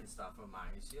Shack and stuff of mine.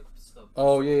 You still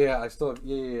Oh yeah, I still have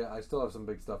I still have some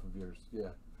big stuff of yours. Yeah,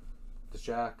 the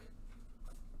Shack.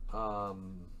 Yeah,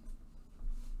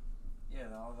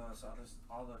 all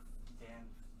the damn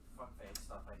fuckface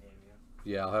stuff I gave you.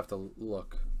 Yeah, I'll have to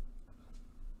look.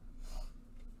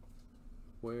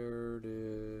 Where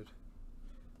did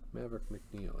Maverick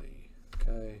McNeely?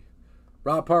 Okay,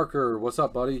 Rob Parker, what's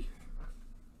up, buddy?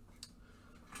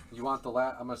 You want the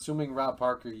last? I'm assuming Rob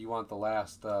Parker. You want the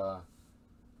last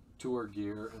tour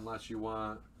gear, unless you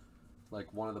want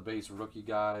like one of the base rookie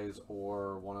guys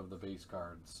or one of the base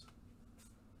cards.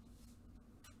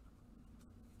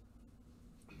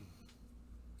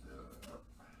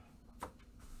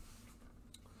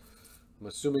 I'm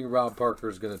assuming Rob Parker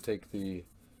is going to take the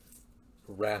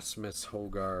Rasmus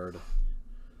Hogard.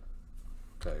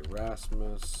 Okay,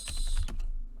 Rasmus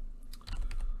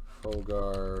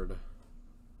Hogard.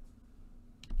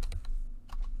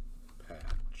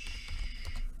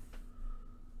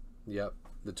 Yep,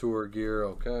 the tour gear,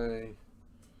 okay.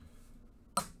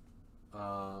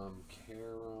 Karam.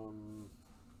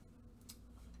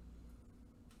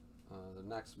 The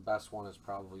next best one is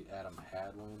probably Adam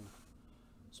Hadwin.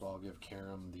 So I'll give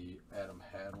Karam the Adam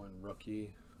Hadwin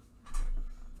rookie.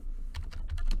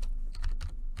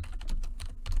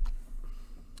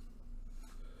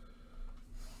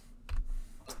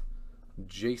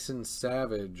 Jason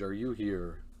Savage, are you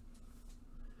here?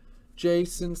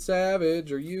 Jason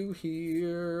Savage, are you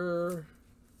here?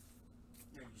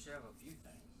 Yeah, you should have a few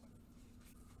things.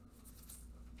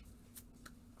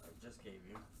 I just gave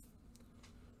you.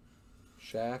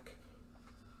 Shaq?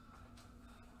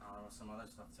 I don't know, some other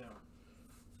stuff too.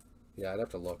 Yeah, I'd have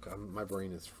to look. My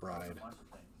brain is fried. A bunch of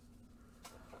things.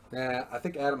 Nah, I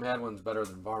think Adam Hadwin's better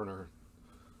than Varner.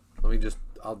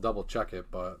 I'll double check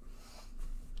it, but...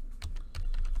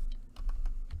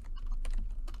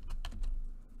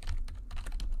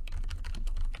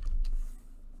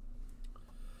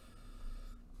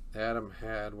 Adam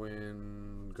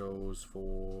Hadwin goes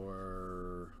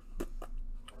for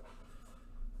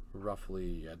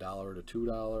roughly $1 to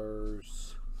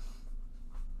 $2.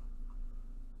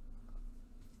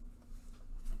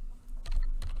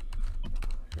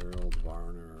 Harold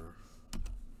Varner,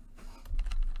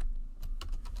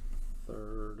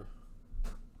 third.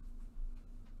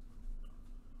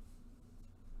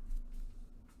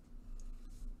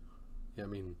 Yeah, I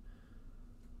mean,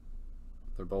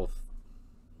 they're both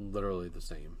literally the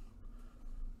same.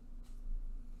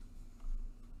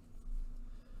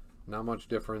 Not much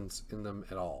difference in them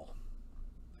at all.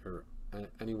 They're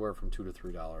anywhere from $2 to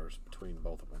 $3 between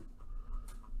both of them.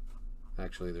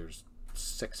 Actually, there's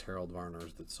 6 Harold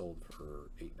Varners that sold for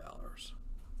 $8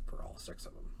 for all 6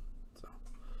 of them. So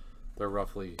they're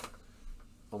roughly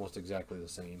almost exactly the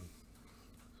same.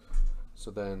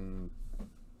 So then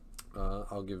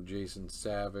I'll give Jason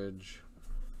Savage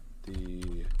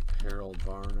the Harold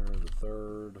Varner, the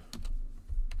third.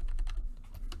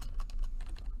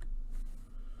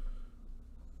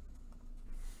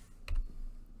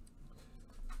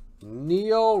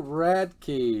 Neil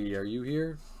Radke, are you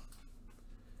here?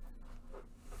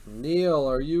 Neil,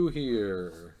 are you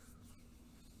here?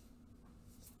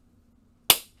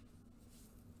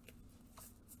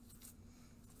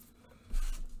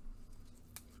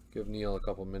 Give Neil a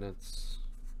couple minutes.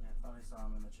 Yeah, I thought I saw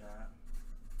him in the chat.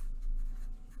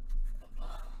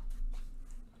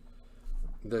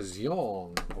 The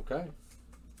Xiong, okay.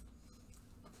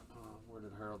 Where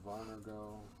did Harold Varner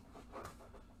go?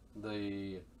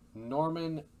 The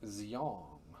Norman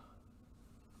Xiong.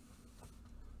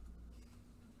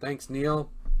 Thanks,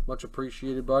 Neil. Much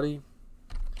appreciated, buddy.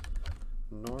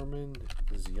 Norman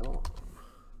Xiong.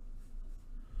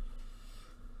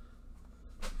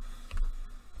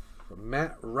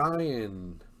 Matt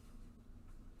Ryan.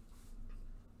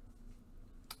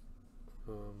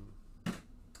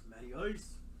 Matty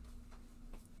Ice.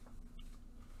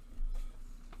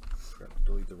 Forgot to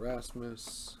delete the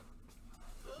Rasmus.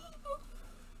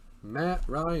 Matt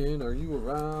Ryan, are you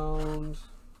around?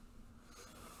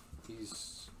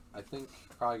 He's, I think,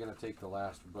 probably going to take the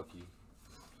last rookie.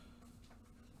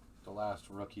 The last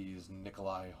rookie is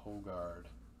Nikolai Hogard.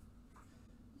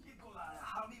 Nikolai,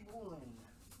 how we doing?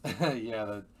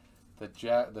 Yeah,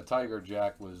 the Tiger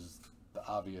Jack was the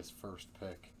obvious first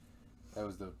pick. That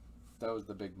was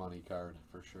the big money card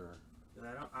for sure. Dude,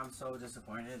 I'm so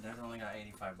disappointed. That only got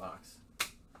 $85.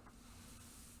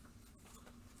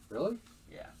 Really?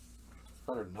 Yeah. It's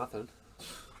better than nothing.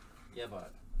 Yeah,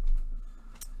 but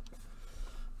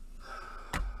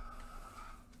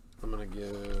I'm gonna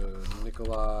give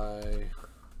Nikolai.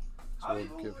 So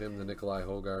we'll give him the Nikolai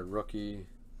Hogard rookie.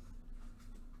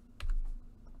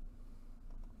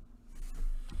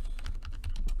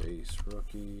 Base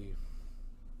rookie.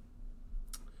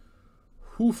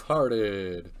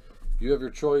 Hoofhearted. You have your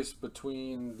choice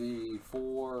between the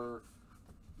 4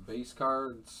 base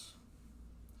cards.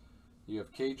 You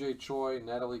have KJ Choi,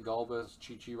 Natalie Galbus,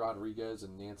 Chichi Rodriguez,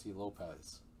 and Nancy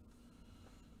Lopez.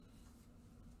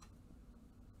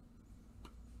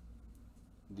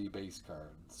 The base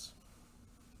cards.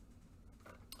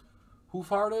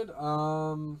 Hoofhearted,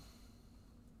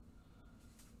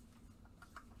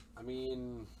 I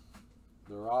mean,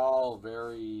 they're all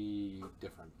very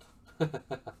different.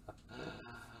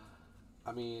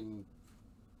 I mean,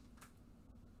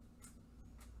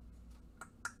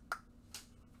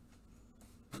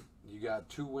 you got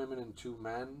 2 women and 2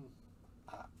 men.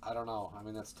 I don't know. I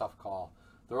mean, that's a tough call.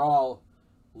 They're all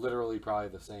literally probably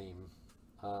the same.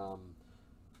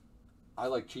 I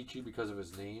like Chi-Chi because of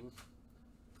his name.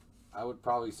 I would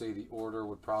probably say the order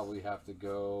would probably have to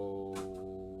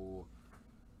go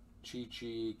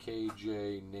Chi-Chi,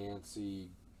 KJ, Nancy,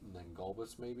 and then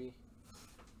Gulbis maybe.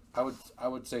 I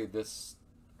would say this.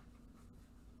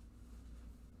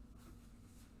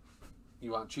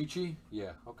 You want Chi-Chi?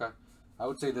 Yeah, okay. I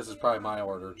would say this is probably my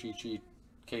order. Chi-Chi,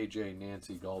 KJ,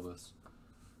 Nancy, Gulbis.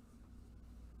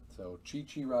 So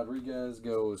Chi-Chi Rodriguez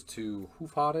goes to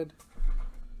Hoofhearted.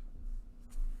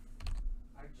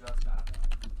 I just got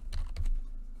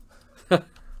that.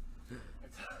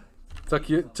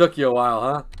 Took you a while,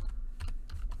 huh?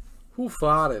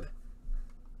 Hoofhearted.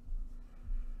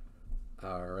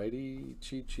 Alrighty,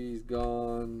 Chi-Chi's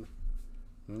gone.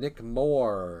 Nick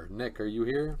Moore. Nick, are you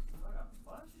here?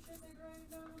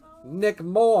 Nick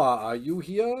Moore, are you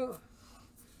here?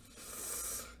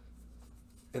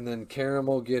 And then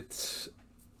Caramel gets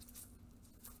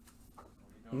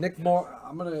Nick Moore.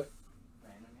 I'm gonna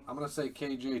say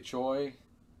KJ Choi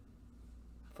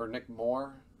for Nick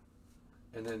Moore,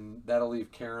 and then that'll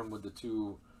leave Karam with the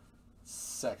 2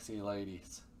 sexy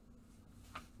ladies,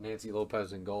 Nancy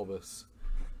Lopez and Gulbis.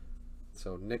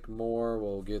 So Nick Moore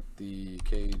will get the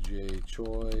KJ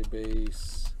Choi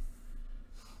base.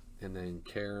 And then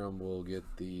Karam will get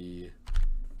the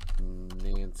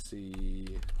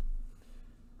Nancy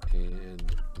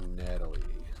and Natalie.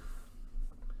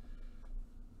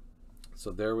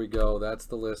 So there we go. That's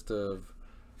the list of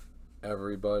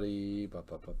everybody. Ba,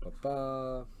 ba, ba, ba,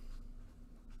 ba.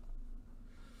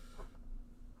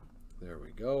 There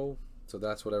we go. So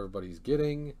that's what everybody's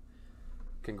getting.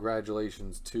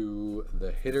 Congratulations to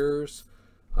the hitters.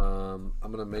 I'm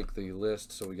gonna make the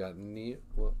list. So we got Neil.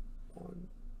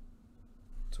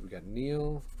 So we got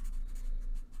Neil,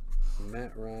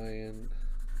 Matt Ryan,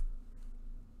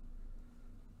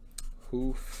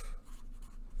 Hoof.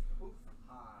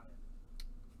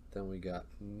 Then we got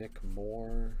Nick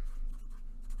Moore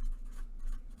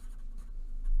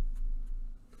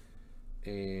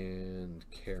and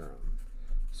Karam.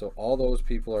 So all those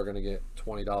people are going to get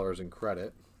 $20 in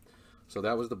credit. So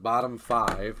that was the bottom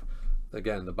 5.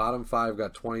 Again, the bottom 5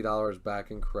 got $20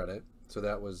 back in credit. So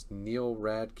that was Neil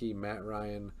Radke, Matt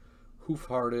Ryan,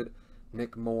 Hoofhearted,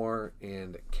 Nick Moore,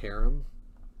 and Karam.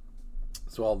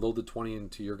 So I'll load the 20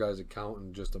 into your guys' account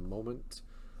in just a moment.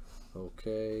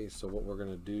 Okay, so what we're going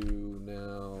to do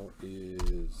now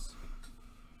is...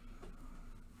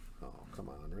 Oh, come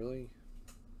on, really?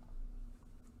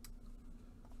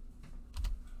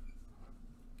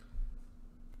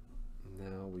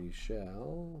 Now we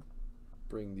shall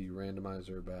bring the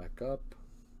randomizer back up.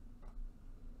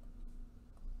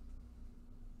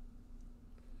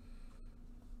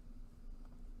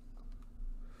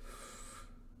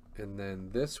 And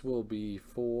then this will be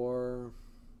for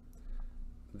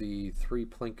the 3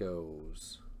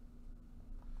 Plinkos.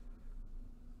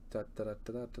 Da, da, da,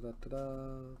 da, da, da,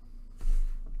 da.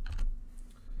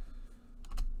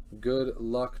 Good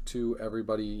luck to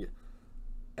everybody.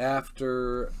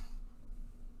 After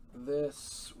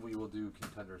this, we will do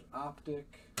Contenders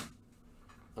Optic.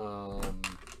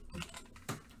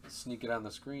 Sneak it on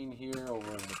the screen here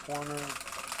over in the corner.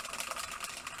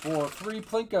 For 3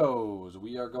 Plinkos,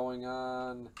 we are going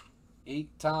on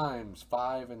 8 times.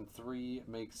 5 and 3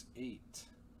 makes 8.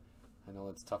 I know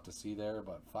it's tough to see there,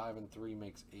 but 5 and 3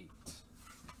 makes 8.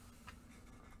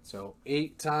 So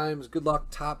 8 times. Good luck,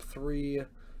 top 3.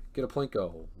 Get a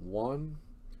Plinko. 1,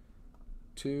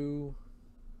 2,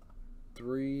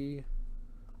 3,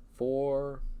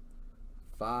 4,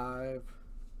 5,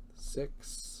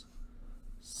 6,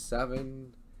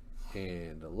 7,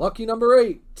 and lucky number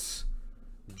 8.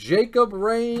 Jacob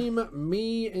Rame,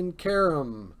 me, and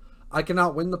Karam. I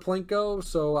cannot win the Plinko,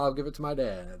 so I'll give it to my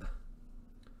dad.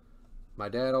 My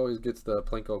dad always gets the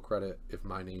Plinko credit if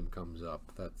my name comes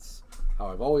up. That's how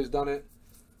I've always done it.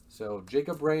 So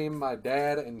Jacob Rame, my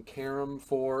dad, and Karam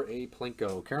for a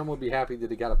Plinko. Karam will be happy that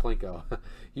he got a Plinko.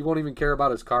 He won't even care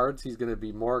about his cards. He's going to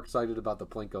be more excited about the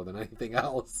Plinko than anything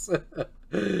else.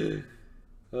 The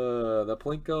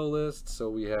Plinko list, so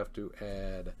we have to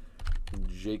add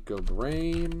Jacob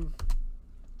Rame.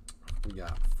 We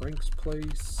got Frank's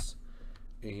Place.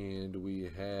 And we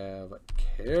have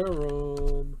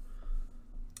Karam.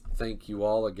 Thank you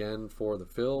all again for the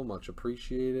fill. Much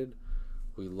appreciated.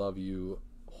 We love you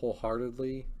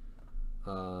wholeheartedly.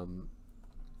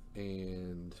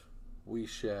 And we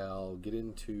shall get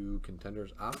into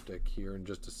Contenders Optic here in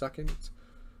just a second.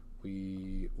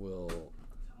 We will... Tell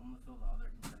them to fill the other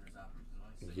Contenders Optic.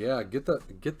 Yeah, get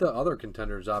the other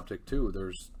Contenders Optic too.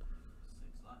 There's 6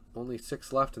 left. only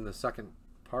 6 left in the second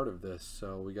part of this.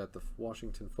 So we got the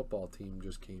Washington football team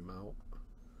just came out.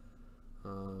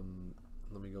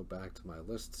 Let me go back to my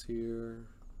lists here.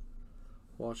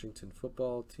 Washington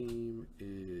football team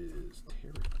is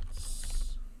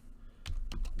Terrence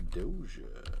Doja.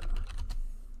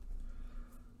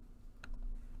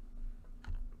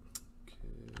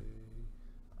 Okay.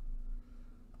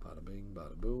 Bada bing,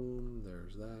 bada boom.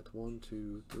 There's that. 1,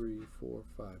 2, 3, 4,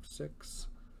 5, 6.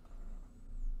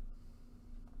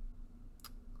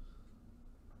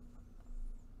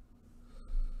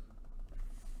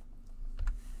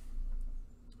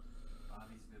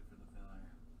 Bobby's good for the filler.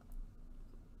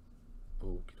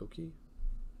 Okie dokie.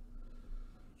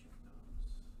 Check those.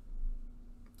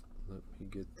 Let me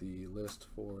get the list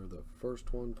for the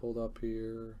first one pulled up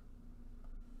here.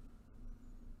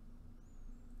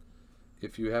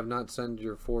 If you have not sent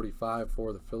your 45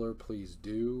 for the filler, please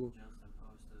do. Justin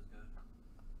Post is good.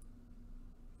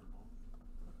 For both.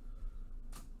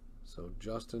 So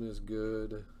Justin is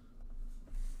good.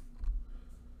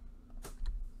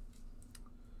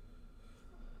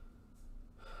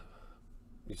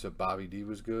 You said Bobby D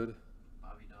was good?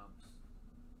 Bobby Dubs.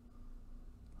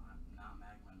 Not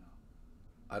Magma, no.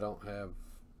 I don't have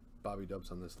Bobby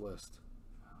Dubs on this list.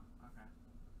 Oh, okay.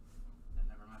 Then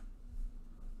never mind.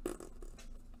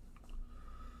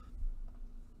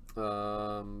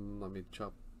 Let me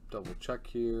double check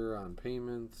here on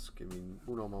payments. Give me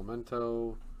uno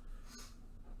momento.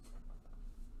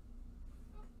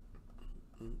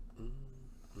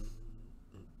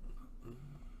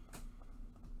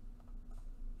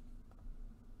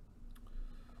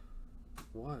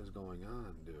 What is going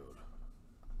on, dude?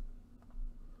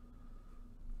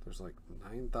 There's like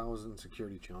 9,000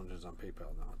 security challenges on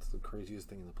PayPal now. It's the craziest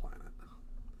thing on the planet.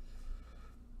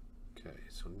 Okay,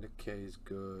 so Nick K is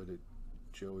good.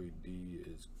 Joey D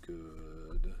is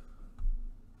good.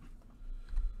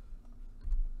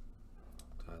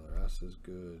 Tyler S is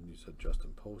good. You said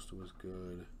Justin Post was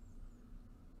good.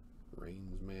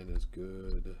 Rainsman is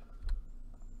good.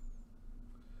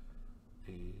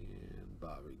 And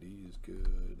Bobby D is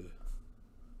good.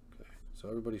 Okay, so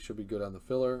everybody should be good on the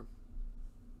filler.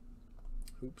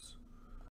 Oops.